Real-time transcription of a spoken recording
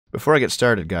Before I get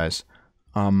started, guys,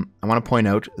 I want to point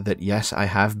out that yes, I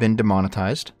have been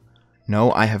demonetized.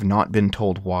 No, I have not been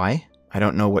told why. I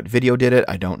don't know what video did it.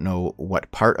 I don't know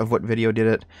what part of what video did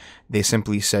it. They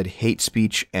simply said hate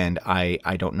speech, and I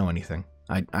don't know anything.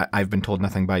 I've been told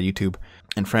nothing by YouTube,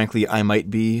 and frankly, I might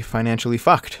be financially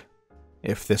fucked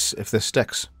if this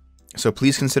sticks. So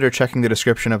please consider checking the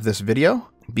description of this video,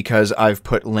 because I've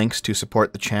put links to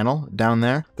support the channel down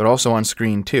there. They're also on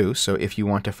screen too, so if you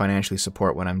want to financially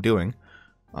support what I'm doing,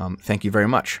 thank you very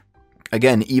much.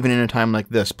 Again, even in a time like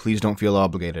this, please don't feel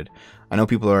obligated. I know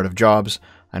people are out of jobs.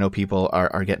 I know people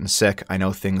are getting sick. I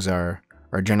know things are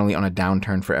generally on a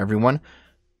downturn for everyone.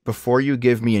 Before you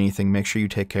give me anything, make sure you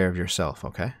take care of yourself,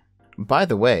 okay? By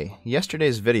the way,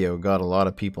 yesterday's video got a lot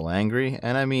of people angry,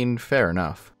 and I mean, fair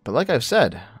enough. But like I've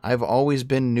said, I've always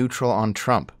been neutral on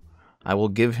Trump. I will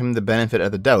give him the benefit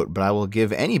of the doubt, but I will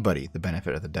give anybody the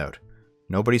benefit of the doubt.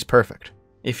 Nobody's perfect.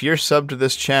 If you're subbed to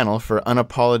this channel for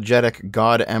unapologetic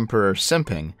God Emperor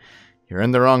simping, you're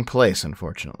in the wrong place,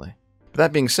 unfortunately. But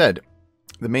that being said,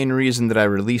 the main reason that I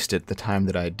released it the time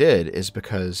that I did is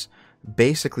because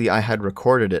basically I had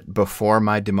recorded it before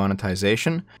my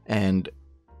demonetization, and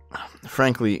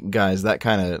frankly, guys, that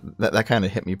kind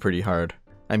of hit me pretty hard.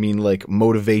 I mean, like,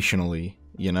 motivationally,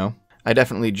 you know? I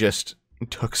definitely just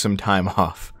took some time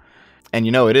off. And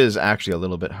you know, it is actually a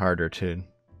little bit harder to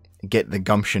get the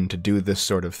gumption to do this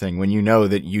sort of thing when you know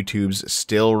that YouTube's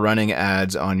still running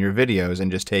ads on your videos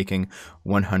and just taking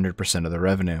 100% of the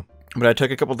revenue. But I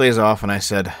took a couple days off and I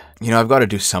said, you know, I've got to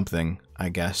do something, I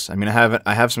guess. I mean,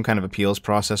 I have some kind of appeals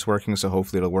process working, so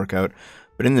hopefully it'll work out.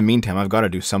 But in the meantime, I've got to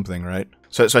do something, right?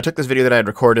 So I took this video that I had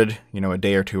recorded, you know, a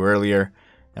day or two earlier,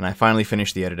 and I finally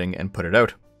finished the editing and put it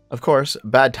out. Of course,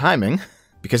 bad timing,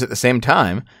 because at the same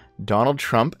time, Donald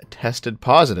Trump tested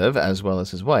positive, as well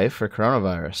as his wife, for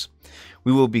coronavirus.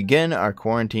 We will begin our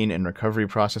quarantine and recovery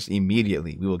process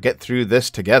immediately. We will get through this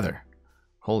together.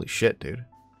 Holy shit, dude.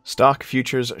 Stock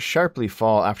futures sharply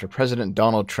fall after President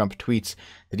Donald Trump tweets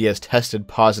that he has tested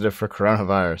positive for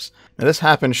coronavirus. Now, this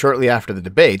happened shortly after the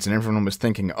debates, and everyone was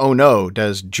thinking, oh no,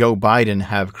 does Joe Biden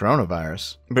have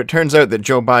coronavirus? But it turns out that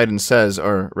Joe Biden says,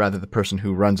 or rather the person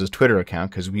who runs his Twitter account,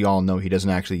 because we all know he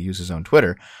doesn't actually use his own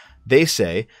Twitter, they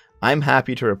say, I'm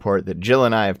happy to report that Jill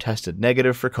and I have tested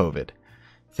negative for COVID.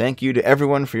 Thank you to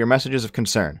everyone for your messages of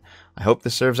concern. I hope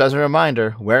this serves as a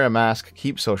reminder, wear a mask,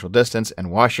 keep social distance,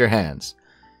 and wash your hands.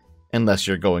 Unless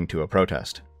you're going to a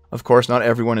protest. Of course, not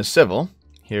everyone is civil.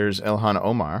 Here's Ilhan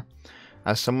Omar.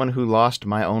 As someone who lost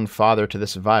my own father to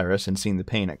this virus and seen the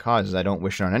pain it causes, I don't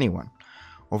wish it on anyone.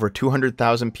 Over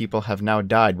 200,000 people have now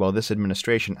died while this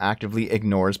administration actively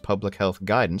ignores public health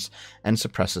guidance and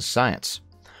suppresses science.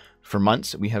 For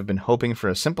months, we have been hoping for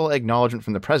a simple acknowledgement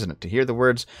from the president to hear the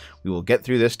words, "We will get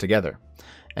through this together."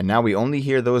 And now we only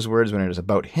hear those words when it is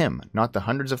about him, not the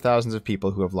hundreds of thousands of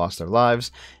people who have lost their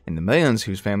lives, and the millions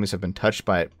whose families have been touched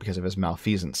by it because of his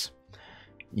malfeasance.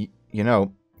 You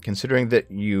know, considering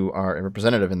that you are a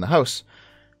representative in the House,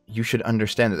 you should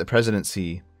understand that the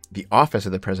presidency, the office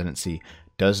of the presidency,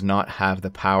 does not have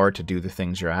the power to do the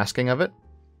things you're asking of it.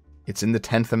 It's in the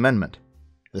 10th Amendment.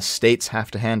 The states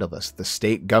have to handle this, the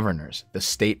state governors, the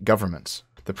state governments.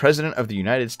 The President of the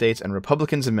United States and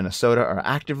Republicans in Minnesota are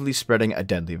actively spreading a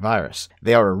deadly virus.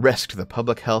 They are a risk to the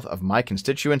public health of my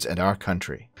constituents and our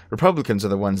country. Republicans are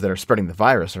the ones that are spreading the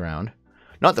virus around,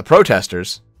 not the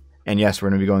protesters. And yes, we're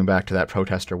going to be going back to that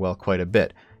protester well quite a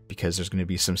bit, because there's going to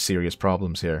be some serious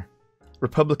problems here.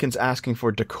 Republicans asking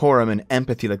for decorum and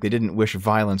empathy like they didn't wish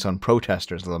violence on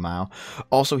protesters, Lamau.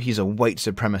 Also, he's a white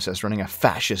supremacist running a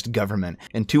fascist government,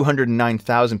 and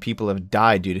 209,000 people have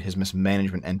died due to his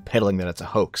mismanagement and peddling that it's a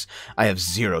hoax. I have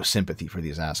zero sympathy for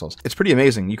these assholes. It's pretty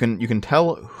amazing. You can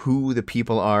tell who the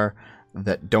people are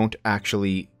that don't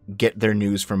actually get their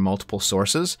news from multiple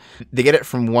sources. They get it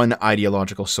from one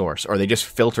ideological source, or they just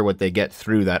filter what they get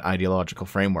through that ideological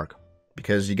framework.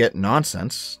 Because you get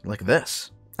nonsense like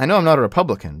this. I know I'm not a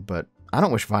Republican, but I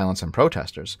don't wish violence on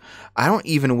protesters. I don't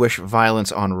even wish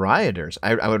violence on rioters.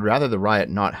 I would rather the riot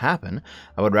not happen.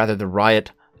 I would rather the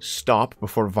riot stop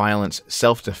before violence,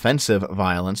 self-defensive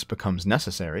violence, becomes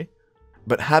necessary.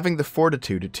 But having the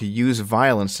fortitude to use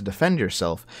violence to defend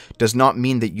yourself does not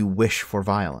mean that you wish for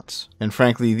violence. And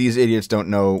frankly, these idiots don't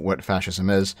know what fascism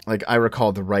is. Like, I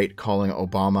recall the right calling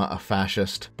Obama a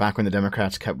fascist back when the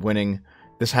Democrats kept winning.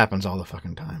 This happens all the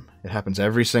fucking time. It happens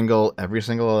every single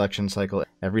election cycle.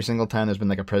 Every single time there's been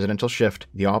like a presidential shift,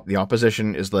 the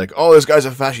opposition is like, oh, this guy's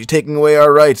a fascist, he's taking away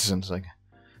our rights. And it's like,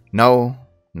 no.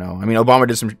 I mean, Obama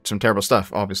did some terrible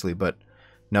stuff, obviously, but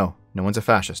no one's a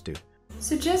fascist, dude.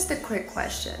 So just a quick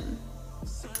question.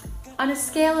 On a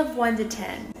scale of 1 to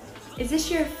 10, Is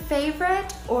this your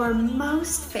favorite or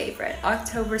most favorite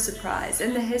October surprise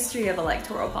in the history of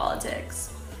electoral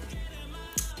politics?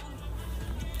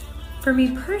 For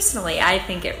me personally, I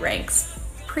think it ranks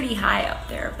pretty high up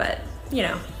there, but, you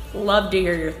know, love to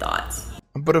hear your thoughts.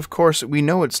 But of course, we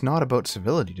know it's not about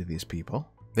civility to these people.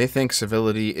 They think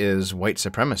civility is white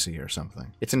supremacy or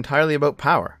something. It's entirely about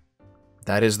power.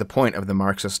 That is the point of the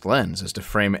Marxist lens, is to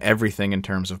frame everything in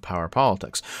terms of power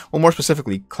politics. Well, more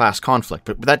specifically, class conflict,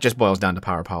 but that just boils down to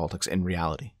power politics in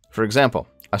reality. For example,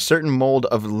 a certain mold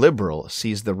of liberal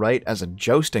sees the right as a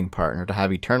jousting partner to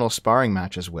have eternal sparring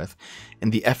matches with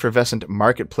in the effervescent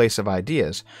marketplace of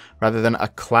ideas, rather than a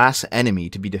class enemy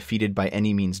to be defeated by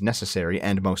any means necessary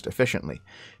and most efficiently.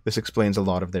 This explains a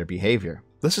lot of their behavior.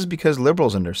 This is because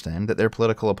liberals understand that their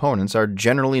political opponents are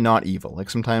generally not evil. Like,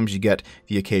 sometimes you get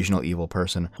the occasional evil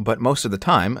person, but most of the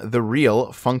time, the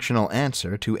real, functional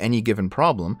answer to any given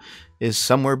problem is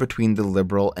somewhere between the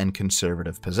liberal and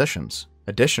conservative positions.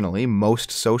 Additionally,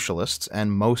 most socialists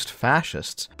and most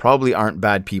fascists probably aren't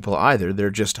bad people either,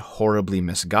 they're just horribly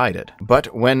misguided.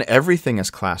 But when everything is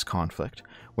class conflict,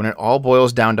 when it all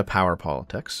boils down to power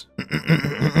politics,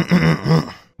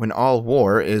 when all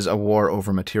war is a war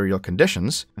over material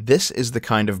conditions, this is the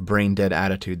kind of brain-dead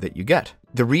attitude that you get.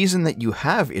 The reason that you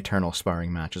have eternal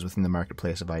sparring matches within the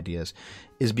marketplace of ideas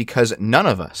is because none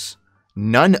of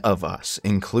us,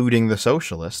 including the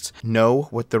socialists, know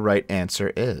what the right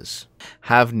answer is.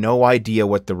 Have no idea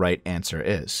what the right answer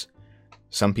is.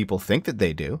 Some people think that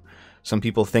they do. Some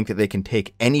people think that they can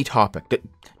take any topic,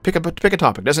 pick a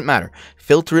topic, doesn't matter,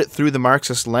 filter it through the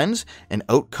Marxist lens, and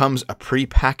out comes a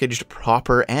pre-packaged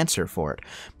proper answer for it.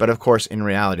 But of course, in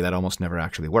reality, that almost never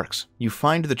actually works. You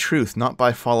find the truth not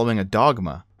by following a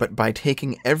dogma, but by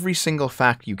taking every single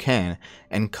fact you can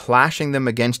and clashing them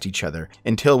against each other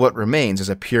until what remains is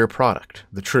a pure product,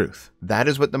 the truth. That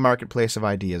is what the marketplace of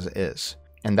ideas is.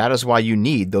 And that is why you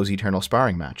need those eternal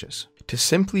sparring matches. To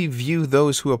simply view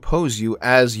those who oppose you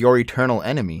as your eternal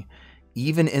enemy,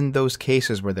 even in those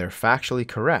cases where they're factually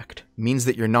correct, means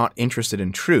that you're not interested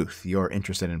in truth, you're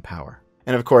interested in power.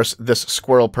 And of course, this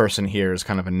squirrel person here is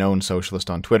kind of a known socialist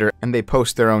on Twitter, and they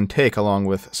post their own take along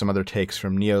with some other takes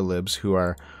from neolibs who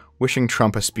are wishing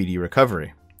Trump a speedy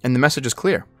recovery. And the message is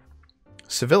clear.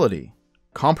 Civility,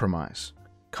 compromise,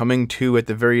 coming to, at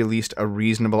the very least, a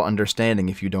reasonable understanding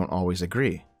if you don't always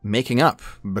agree, making up,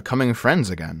 becoming friends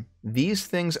again. These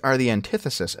things are the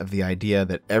antithesis of the idea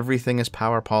that everything is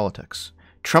power politics.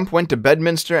 Trump went to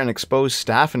Bedminster and exposed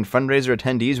staff and fundraiser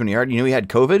attendees when he already knew he had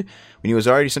COVID, when he was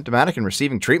already symptomatic and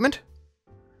receiving treatment?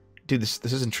 Dude, this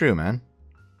isn't true, man.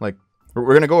 Like, we're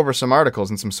going to go over some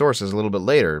articles and some sources a little bit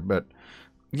later, but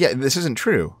yeah, this isn't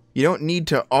true. You don't need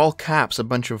to all caps a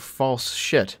bunch of false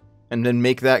shit and then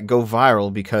make that go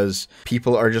viral because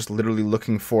people are just literally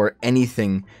looking for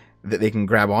anything that they can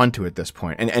grab onto at this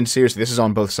point. And seriously, this is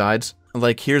on both sides.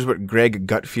 Like, here's what Greg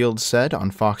Gutfeld said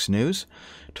on Fox News.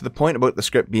 To the point about the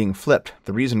script being flipped,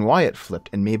 the reason why it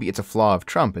flipped, and maybe it's a flaw of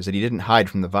Trump, is that he didn't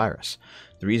hide from the virus.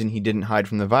 The reason he didn't hide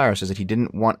from the virus is that he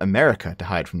didn't want America to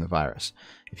hide from the virus.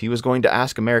 If he was going to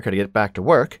ask America to get back to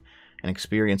work and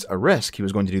experience a risk, he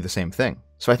was going to do the same thing.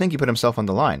 So I think he put himself on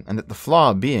the line, and that the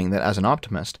flaw being that as an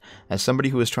optimist, as somebody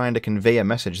who is trying to convey a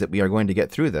message that we are going to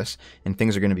get through this and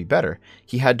things are going to be better,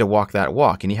 he had to walk that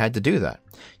walk, and he had to do that.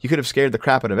 He could have scared the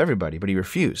crap out of everybody, but he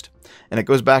refused. And it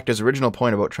goes back to his original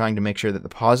point about trying to make sure that the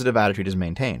positive attitude is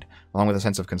maintained, along with a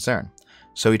sense of concern.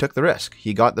 So he took the risk.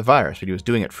 He got the virus, but he was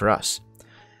doing it for us.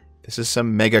 This is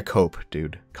some mega cope,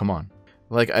 dude. Come on.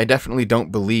 Like, I definitely don't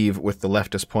believe with the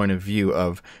leftist point of view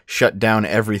of shut down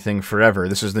everything forever,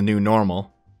 this is the new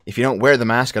normal. If you don't wear the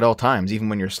mask at all times, even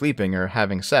when you're sleeping or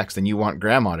having sex, then you want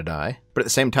grandma to die. But at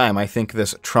the same time, I think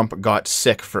this Trump got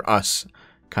sick for us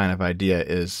kind of idea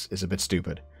is a bit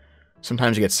stupid.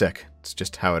 Sometimes you get sick. It's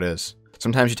just how it is.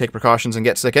 Sometimes you take precautions and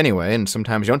get sick anyway, and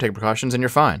sometimes you don't take precautions and you're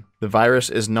fine. The virus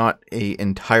is not an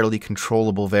entirely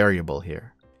controllable variable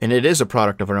here. And it is a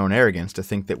product of our own arrogance to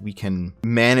think that we can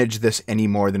manage this any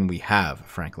more than we have,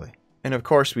 frankly. And of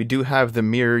course, we do have the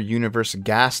mirror universe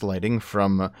gaslighting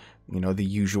from, the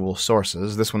usual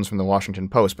sources. This one's from the Washington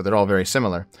Post, but they're all very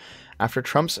similar. After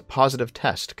Trump's positive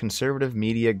test, conservative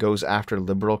media goes after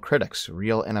liberal critics,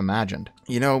 real and imagined.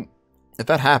 If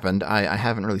that happened, I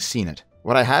haven't really seen it.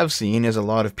 What I have seen is a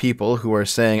lot of people who are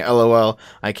saying, LOL,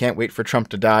 I can't wait for Trump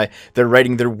to die. They're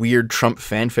writing their weird Trump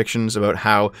fan fictions about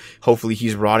how hopefully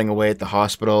he's rotting away at the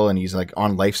hospital and he's like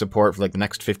on life support for like the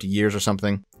next 50 years or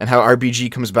something. And how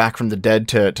RBG comes back from the dead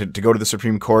to go to the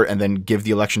Supreme Court and then give the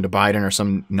election to Biden or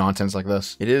some nonsense like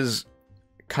this. It is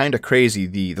kind of crazy,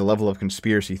 the level of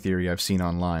conspiracy theory I've seen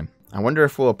online. I wonder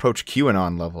if we'll approach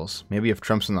QAnon levels, maybe if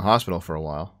Trump's in the hospital for a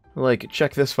while. Like,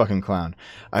 check this fucking clown.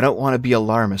 I don't want to be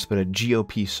alarmist, but a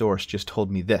GOP source just told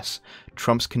me this.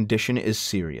 Trump's condition is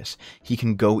serious. He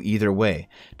can go either way.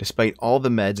 Despite all the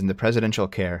meds and the presidential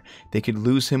care, they could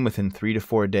lose him within 3 to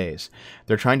 4 days.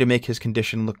 They're trying to make his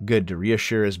condition look good to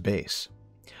reassure his base.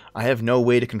 I have no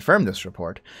way to confirm this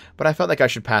report, but I felt like I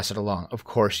should pass it along. Of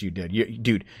course you did.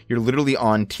 Dude, you're literally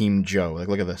on Team Joe. Like,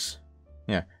 look at this.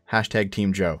 Yeah. Hashtag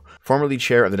Team Joe, formerly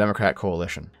chair of the Democrat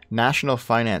coalition, national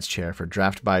finance chair for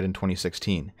Draft Biden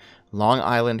 2016, Long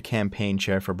Island campaign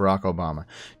chair for Barack Obama.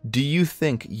 Do you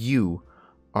think you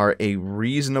are a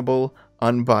reasonable,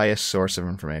 unbiased source of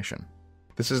information?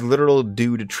 This is literal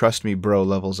dude trust me bro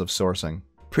levels of sourcing.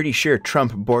 Pretty sure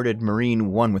Trump boarded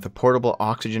Marine 1 with a portable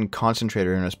oxygen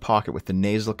concentrator in his pocket with the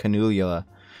nasal cannula.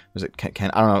 Was it I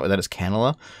don't know, that is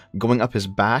cannula? Going up his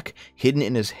back, hidden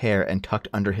in his hair, and tucked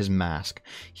under his mask.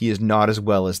 He is not as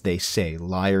well as they say,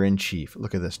 liar in chief.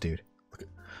 Look at this, dude.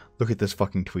 Look at this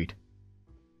fucking tweet.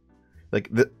 Like,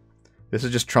 this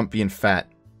is just Trump being fat.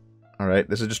 Alright?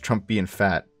 This is just Trump being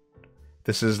fat.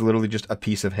 This is literally just a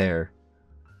piece of hair.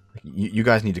 Like, you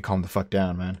guys need to calm the fuck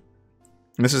down, man.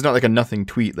 And this is not like a nothing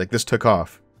tweet. Like, this took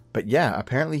off. But yeah,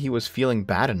 apparently he was feeling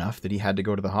bad enough that he had to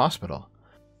go to the hospital.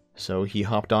 So he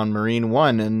hopped on Marine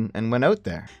 1 and went out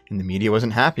there. And the media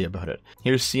wasn't happy about it.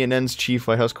 Here's CNN's chief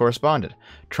White House correspondent.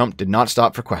 Trump did not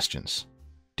stop for questions.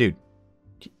 Dude,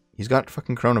 he's got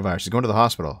fucking coronavirus. He's going to the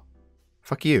hospital.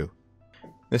 Fuck you.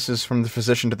 This is from the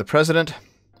physician to the president.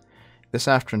 This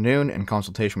afternoon, in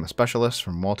consultation with specialists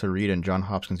from Walter Reed and Johns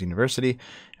Hopkins University,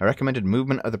 I recommended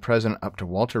movement of the president up to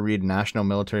Walter Reed National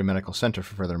Military Medical Center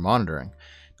for further monitoring.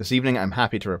 This evening, I'm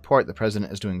happy to report the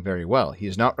president is doing very well. He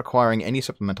is not requiring any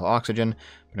supplemental oxygen,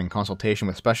 but in consultation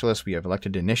with specialists, we have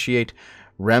elected to initiate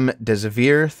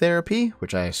remdesivir therapy,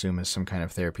 which I assume is some kind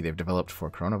of therapy they've developed for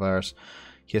coronavirus.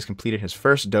 He has completed his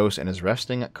first dose and is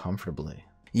resting comfortably.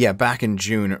 Yeah, back in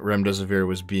June, remdesivir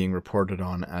was being reported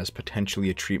on as potentially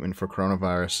a treatment for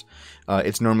coronavirus.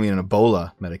 It's normally an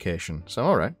Ebola medication, so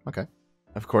alright, okay.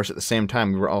 Of course, at the same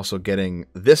time, we were also getting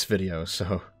this video,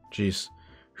 so, geez,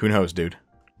 who knows, dude?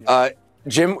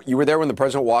 Jim, you were there when the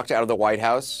president walked out of the White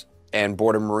House and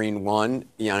boarded Marine 1.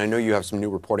 Yeah, and I know you have some new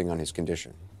reporting on his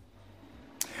condition.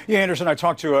 Yeah, Anderson, I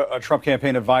talked to a Trump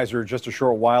campaign advisor just a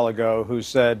short while ago who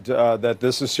said that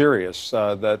this is serious,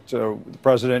 that the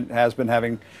president has been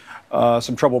having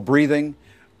some trouble breathing,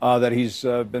 that he's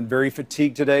been very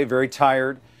fatigued today, very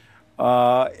tired,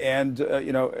 and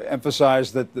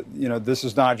emphasized that, this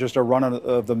is not just a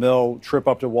run-of-the-mill trip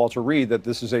up to Walter Reed, that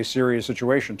this is a serious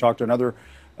situation. Talked to another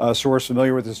source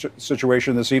familiar with the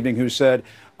situation this evening who said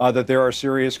that there are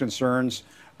serious concerns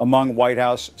among White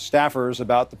House staffers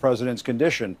about the president's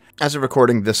condition. As of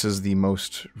recording, this is the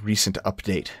most recent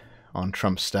update on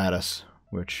Trump's status,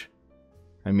 which,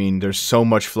 I mean, there's so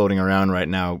much floating around right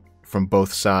now from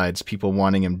both sides. People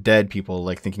wanting him dead, people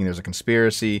like thinking there's a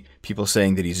conspiracy, people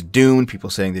saying that he's doomed,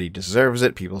 people saying that he deserves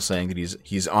it, people saying that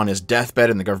he's on his deathbed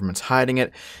and the government's hiding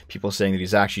it, people saying that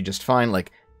he's actually just fine.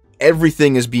 Like,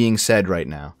 everything is being said right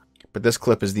now. But this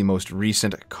clip is the most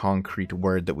recent concrete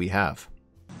word that we have.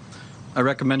 I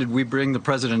recommended we bring the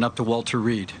president up to Walter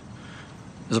Reed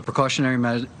as a precautionary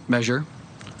measure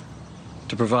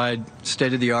to provide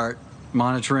state-of-the-art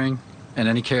monitoring and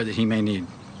any care that he may need.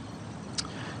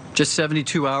 Just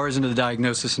 72 hours into the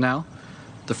diagnosis now,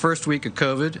 the first week of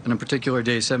COVID, and in particular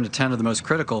days 7 to 10, are the most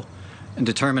critical in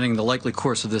determining the likely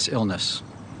course of this illness.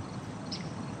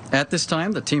 At this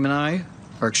time, the team and I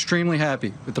are extremely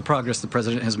happy with the progress the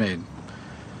president has made.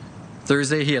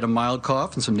 Thursday, he had a mild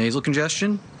cough and some nasal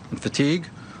congestion and fatigue,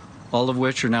 all of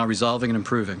which are now resolving and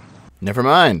improving. Never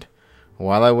mind.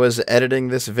 While I was editing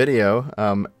this video,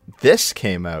 this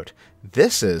came out.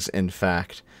 This is, in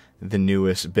fact, the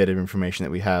newest bit of information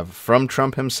that we have from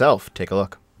Trump himself. Take a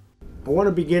look. I want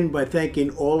to begin by thanking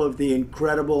all of the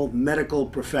incredible medical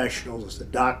professionals, the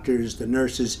doctors, the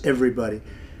nurses, everybody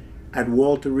at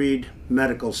Walter Reed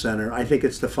Medical Center. I think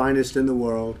it's the finest in the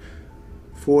world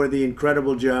for the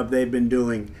incredible job they've been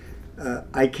doing.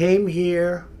 I came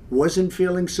here, wasn't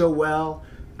feeling so well.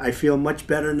 I feel much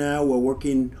better now. We're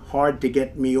working hard to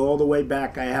get me all the way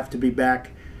back. I have to be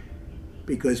back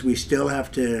because we still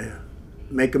have to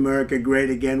make America great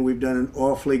again. We've done an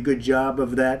awfully good job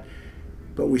of that,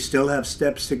 but we still have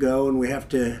steps to go and we have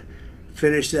to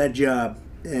finish that job.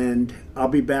 And I'll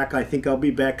be back. I think I'll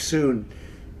be back soon.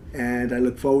 And I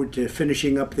look forward to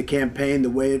finishing up the campaign the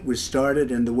way it was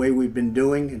started and the way we've been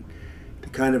doing and the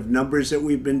kind of numbers that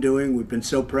we've been doing. We've been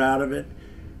so proud of it.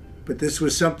 But this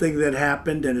was something that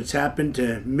happened, and it's happened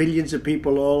to millions of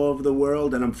people all over the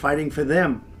world, and I'm fighting for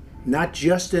them. Not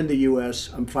just in the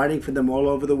U.S., I'm fighting for them all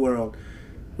over the world.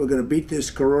 We're going to beat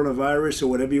this coronavirus, or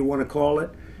whatever you want to call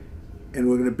it, and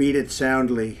we're going to beat it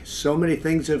soundly. So many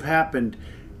things have happened.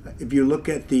 If you look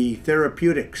at the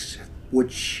therapeutics,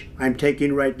 which I'm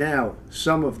taking right now,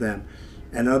 some of them,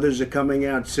 and others are coming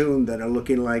out soon that are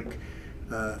looking like,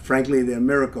 frankly, they're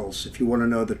miracles. If you want to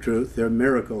know the truth, they're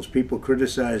miracles. People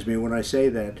criticize me when I say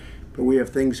that, but we have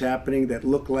things happening that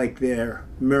look like they're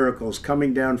miracles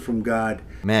coming down from God.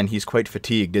 Man, he's quite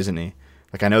fatigued, isn't he?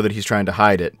 Like, I know that he's trying to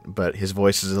hide it, but his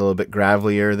voice is a little bit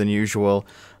gravelier than usual.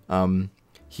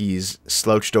 He's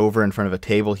slouched over in front of a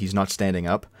table. He's not standing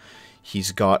up.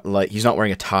 He's not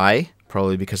wearing a tie,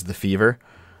 probably because of the fever.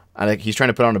 He's trying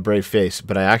to put on a brave face,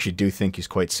 but I actually do think he's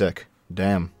quite sick.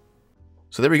 Damn.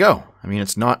 So there we go. I mean,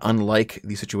 it's not unlike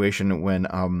the situation when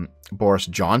Boris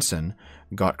Johnson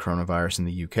got coronavirus in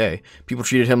the UK. People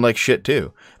treated him like shit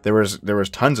too. There was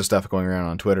tons of stuff going around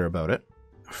on Twitter about it.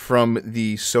 From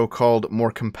the so-called more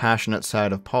compassionate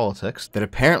side of politics that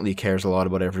apparently cares a lot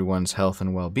about everyone's health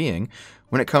and well-being,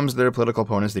 when it comes to their political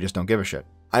opponents, they just don't give a shit.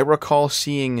 I recall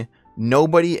seeing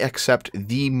nobody except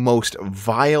the most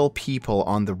vile people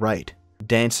on the right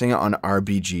dancing on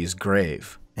RBG's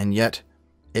grave. And yet,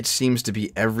 it seems to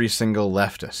be every single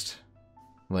leftist,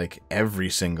 like every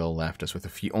single leftist with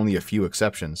only a few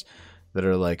exceptions, that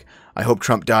are like, I hope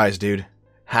Trump dies, dude.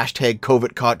 Hashtag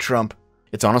COVID caught Trump.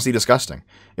 It's honestly disgusting.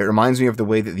 It reminds me of the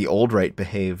way that the old right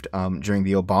behaved during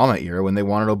the Obama era when they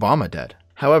wanted Obama dead.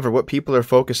 However, what people are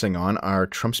focusing on are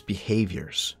Trump's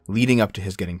behaviors leading up to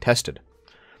his getting tested.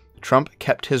 Trump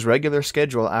kept his regular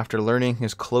schedule after learning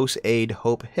his close aide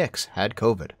Hope Hicks had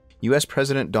COVID. U.S.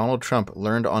 President Donald Trump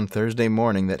learned on Thursday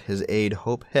morning that his aide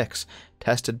Hope Hicks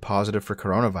tested positive for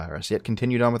coronavirus, yet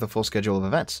continued on with a full schedule of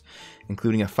events,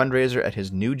 including a fundraiser at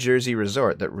his New Jersey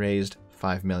resort that raised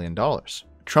 $5 million.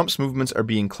 Trump's movements are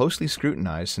being closely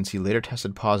scrutinized since he later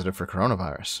tested positive for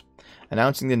coronavirus,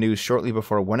 announcing the news shortly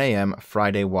before 1 a.m.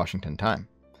 Friday Washington time.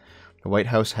 The White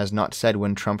House has not said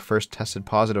when Trump first tested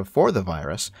positive for the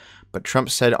virus, but Trump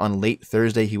said on late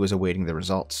Thursday he was awaiting the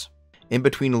results. In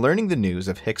between learning the news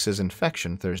of Hicks's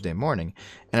infection Thursday morning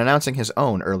and announcing his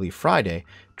own early Friday,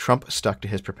 Trump stuck to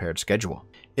his prepared schedule.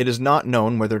 It is not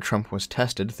known whether Trump was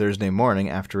tested Thursday morning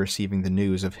after receiving the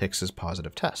news of Hicks's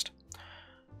positive test.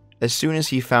 As soon as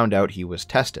he found out he was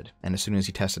tested, and as soon as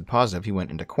he tested positive, he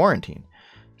went into quarantine,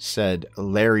 said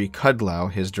Larry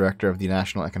Kudlow, his director of the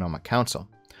National Economic Council.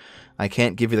 I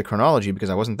can't give you the chronology because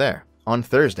I wasn't there. On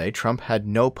Thursday, Trump had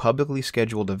no publicly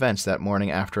scheduled events that morning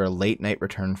after a late-night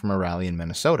return from a rally in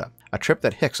Minnesota, a trip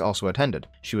that Hicks also attended.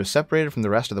 She was separated from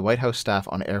the rest of the White House staff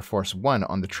on Air Force One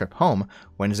on the trip home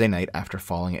Wednesday night after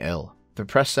falling ill. The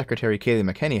press secretary Kayleigh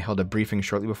McEnany held a briefing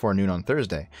shortly before noon on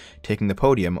Thursday, taking the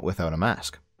podium without a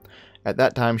mask. At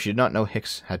that time, she did not know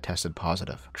Hicks had tested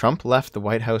positive. Trump left the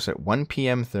White House at 1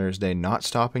 p.m. Thursday, not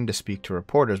stopping to speak to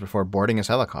reporters before boarding his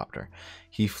helicopter.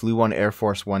 He flew on Air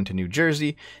Force One to New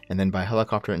Jersey, and then by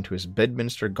helicopter into his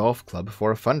Bedminster Golf Club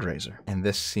for a fundraiser. And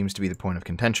this seems to be the point of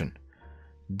contention.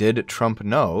 Did Trump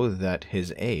know that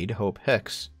his aide, Hope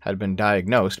Hicks, had been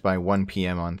diagnosed by 1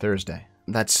 p.m. on Thursday?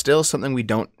 That's still something we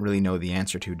don't really know the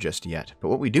answer to just yet. But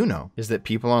what we do know is that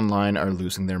people online are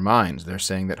losing their minds. They're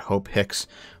saying that Hope Hicks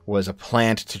was a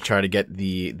plant to try to get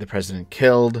the president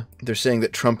killed. They're saying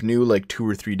that Trump knew like 2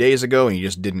 or 3 days ago and he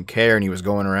just didn't care and he was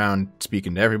going around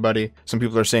speaking to everybody. Some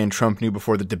people are saying Trump knew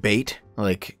before the debate,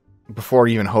 like before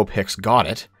even Hope Hicks got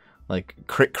it. Like,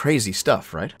 crazy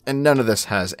stuff, right? And none of this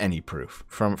has any proof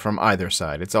from either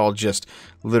side. It's all just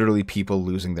literally people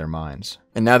losing their minds.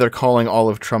 And now they're calling all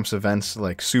of Trump's events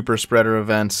like super spreader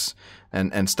events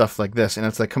and stuff like this. And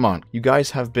it's like, come on. You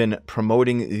guys have been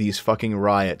promoting these fucking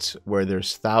riots where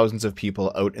there's thousands of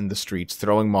people out in the streets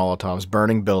throwing Molotovs,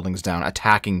 burning buildings down,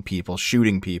 attacking people,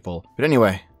 shooting people. But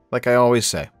anyway, like I always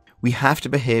say, we have to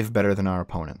behave better than our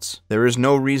opponents. There is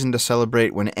no reason to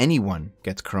celebrate when anyone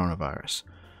gets coronavirus.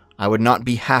 I would not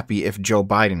be happy if Joe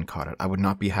Biden caught it. I would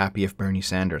not be happy if Bernie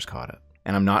Sanders caught it.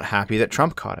 And I'm not happy that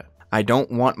Trump caught it. I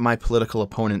don't want my political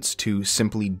opponents to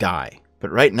simply die.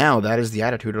 But right now, that is the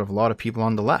attitude of a lot of people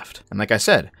on the left. And like I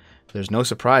said, there's no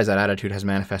surprise that attitude has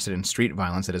manifested in street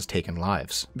violence that has taken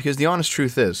lives. Because the honest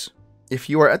truth is, if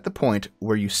you are at the point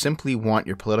where you simply want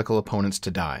your political opponents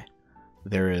to die,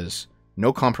 there is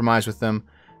no compromise with them,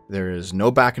 there is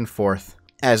no back and forth.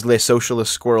 As Les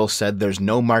Socialist Squirrel said, there's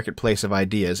no marketplace of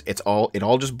ideas. It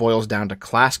all just boils down to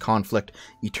class conflict,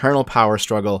 eternal power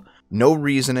struggle, no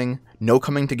reasoning, no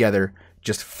coming together,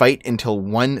 just fight until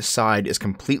one side is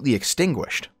completely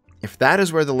extinguished. If that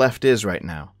is where the left is right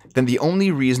now, then the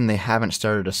only reason they haven't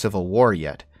started a civil war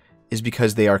yet is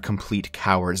because they are complete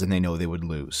cowards and they know they would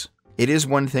lose. It is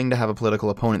one thing to have a political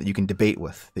opponent that you can debate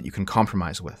with, that you can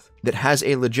compromise with, that has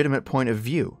a legitimate point of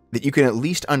view, that you can at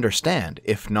least understand,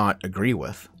 if not agree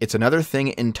with. It's another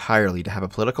thing entirely to have a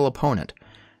political opponent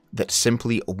that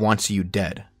simply wants you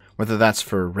dead. Whether that's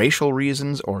for racial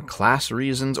reasons, or class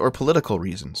reasons, or political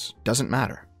reasons, doesn't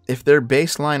matter. If their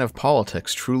baseline of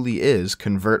politics truly is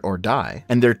convert or die,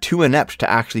 and they're too inept to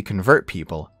actually convert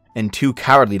people, and too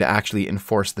cowardly to actually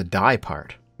enforce the die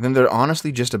part, then they're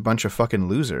honestly just a bunch of fucking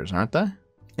losers, aren't they?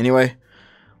 Anyway,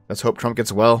 let's hope Trump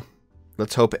gets well.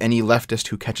 Let's hope any leftist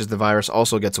who catches the virus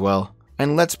also gets well.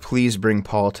 And let's please bring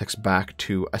politics back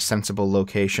to a sensible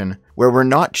location where we're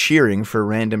not cheering for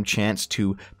random chants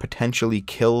to potentially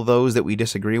kill those that we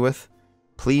disagree with.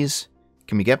 Please,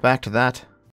 can we get back to that?